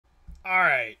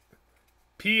Alright,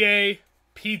 PA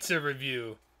pizza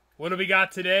review. What do we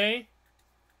got today?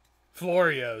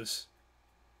 FLORIO'S.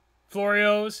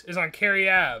 FLORIO'S is on Cary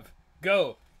Ave.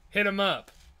 Go, hit them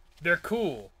up. They're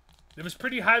cool. It was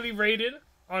pretty highly rated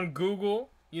on Google.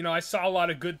 You know, I saw a lot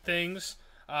of good things.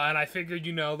 And I figured,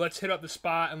 you know, let's hit up the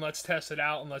spot and let's test it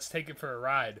out and let's take it for a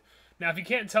ride. Now, if you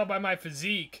can't tell by my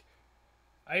physique,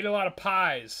 I eat a lot of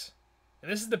pies. And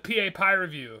this is the PA pie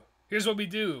review. Here's what we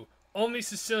do. Only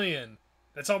Sicilian.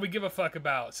 That's all we give a fuck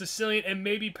about. Sicilian and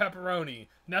maybe pepperoni.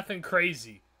 Nothing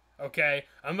crazy. Okay?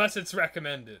 Unless it's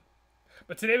recommended.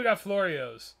 But today we got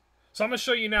FLORIO'S. So I'm going to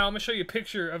show you now. I'm going to show you a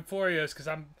picture of FLORIO'S because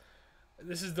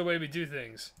this is the way we do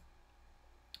things.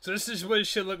 So this is what it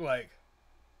should look like.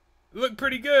 Look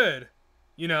pretty good,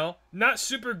 you know, not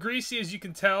super greasy as you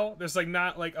can tell. There's like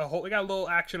not like a whole, we got a little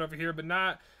action over here, but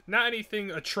not anything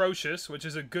atrocious, which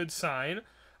is a good sign.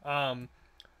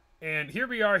 And here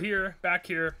we are back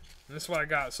here, and this is what I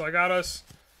got. So I got us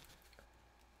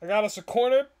a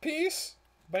corner piece,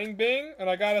 bang bing, and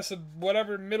I got us a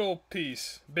whatever middle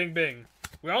piece, bing bing.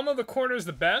 We all know the corner is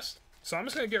the best, so I'm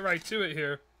just gonna get right to it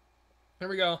here. Here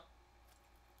we go.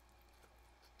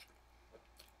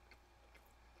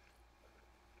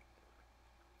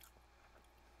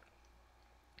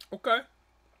 Okay.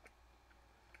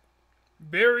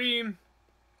 Very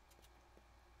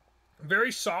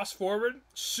sauce forward,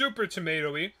 super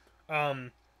tomatoey.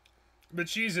 The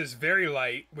cheese is very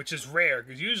light, which is rare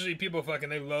because usually people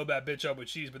they load that bitch up with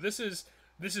cheese, but this is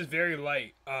very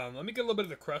light. Let me get a little bit of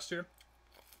the crust here.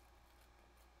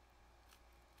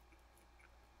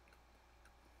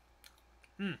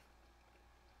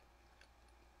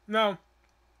 Now,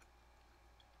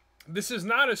 this is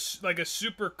not a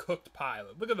super cooked pie.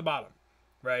 Look at the bottom,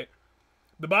 right?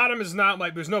 The bottom is not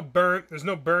like there's no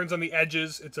burns on the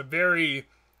edges. It's a very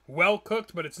well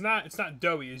cooked, but it's not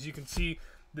doughy. As you can see,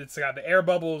 it's got the air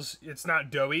bubbles. It's not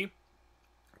doughy,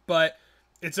 but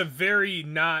it's a very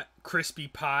not crispy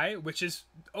pie, which is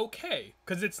okay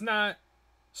because it's not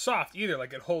soft either.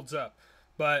 Like it holds up,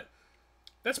 but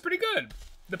that's pretty good.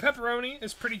 The pepperoni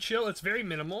is pretty chill. It's very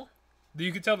minimal.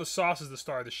 You can tell the sauce is the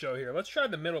star of the show here. Let's try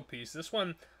the middle piece. This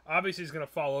one obviously is going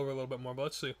to fall over a little bit more, but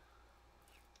let's see.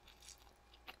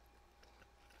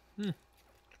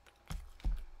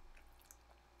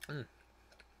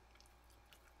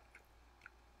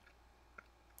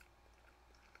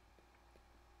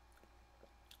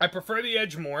 I prefer the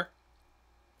edge more,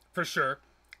 for sure.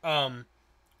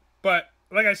 But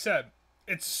like I said,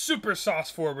 it's super sauce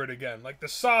forward again. Like the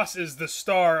sauce is the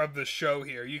star of the show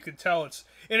here. You can tell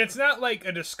it's not like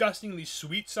a disgustingly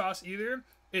sweet sauce either.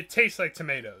 It tastes like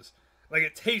tomatoes. Like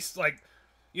it tastes like,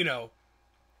 you know,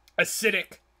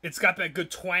 acidic. It's got that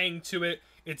good twang to it.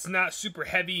 It's not super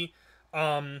heavy.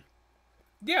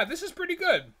 Yeah, this is pretty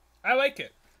good. I like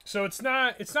it. So it's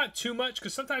not too much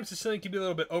because sometimes Sicilian can be a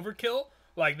little bit overkill.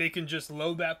 Like they can just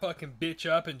load that fucking bitch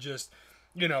up and just,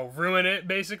 you know, ruin it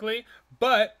basically.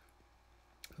 But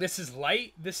this is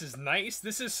light. This is nice.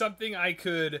 This is something I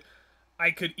could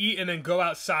eat and then go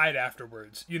outside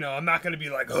afterwards. You know, I'm not going to be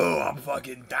like, oh, I'm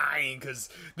fucking dying because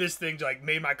this thing like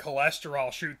made my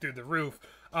cholesterol shoot through the roof.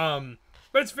 But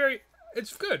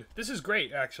it's good. This is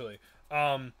great, actually.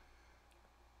 Awesome.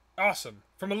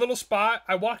 From a little spot,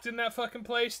 I walked in that fucking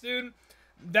place, dude.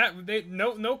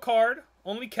 No card,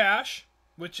 only cash,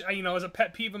 which, you know, is a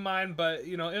pet peeve of mine, but,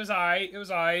 you know, it was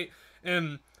alright.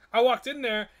 And I walked in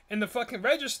there, and the fucking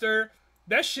register,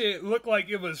 that shit looked like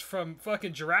it was from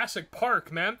fucking Jurassic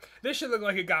Park, man. This shit looked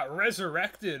like it got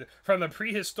resurrected from the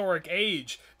prehistoric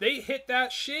age. They hit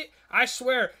that shit. I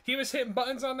swear, he was hitting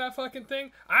buttons on that fucking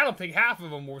thing. I don't think half of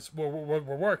them were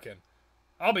working.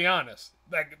 I'll be honest.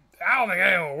 Like, I don't think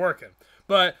any of them were working.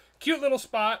 But, cute little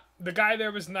spot. The guy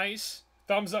there was nice.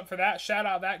 Thumbs up for that. Shout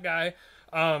out that guy.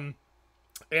 Yeah,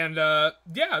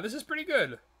 this is pretty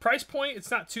good. Price point,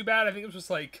 it's not too bad. I think it was just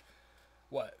like,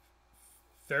 what,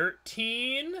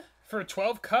 13 for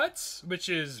 12 cuts, which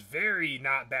is very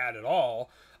not bad at all.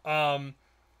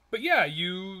 But yeah,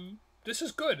 this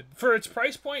is good. For its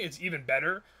price point, it's even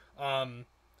better.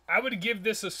 I would give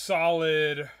this a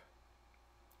solid,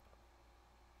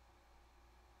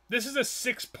 this is a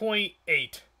 6.8.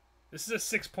 This is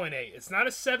a 6.8. It's not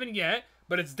a 7 yet,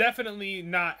 but it's definitely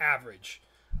not average.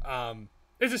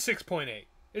 It's a 6.8.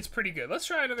 It's pretty good. Let's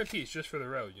try another piece just for the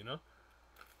road, you know?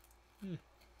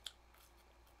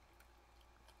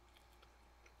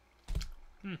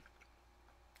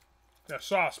 That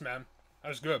sauce, man.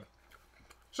 That's good.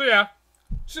 So, yeah.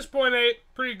 6.8.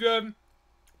 Pretty good.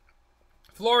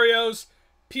 FLORIO'S.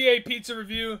 PA pizza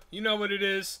review. You know what it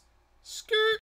is. Skirt.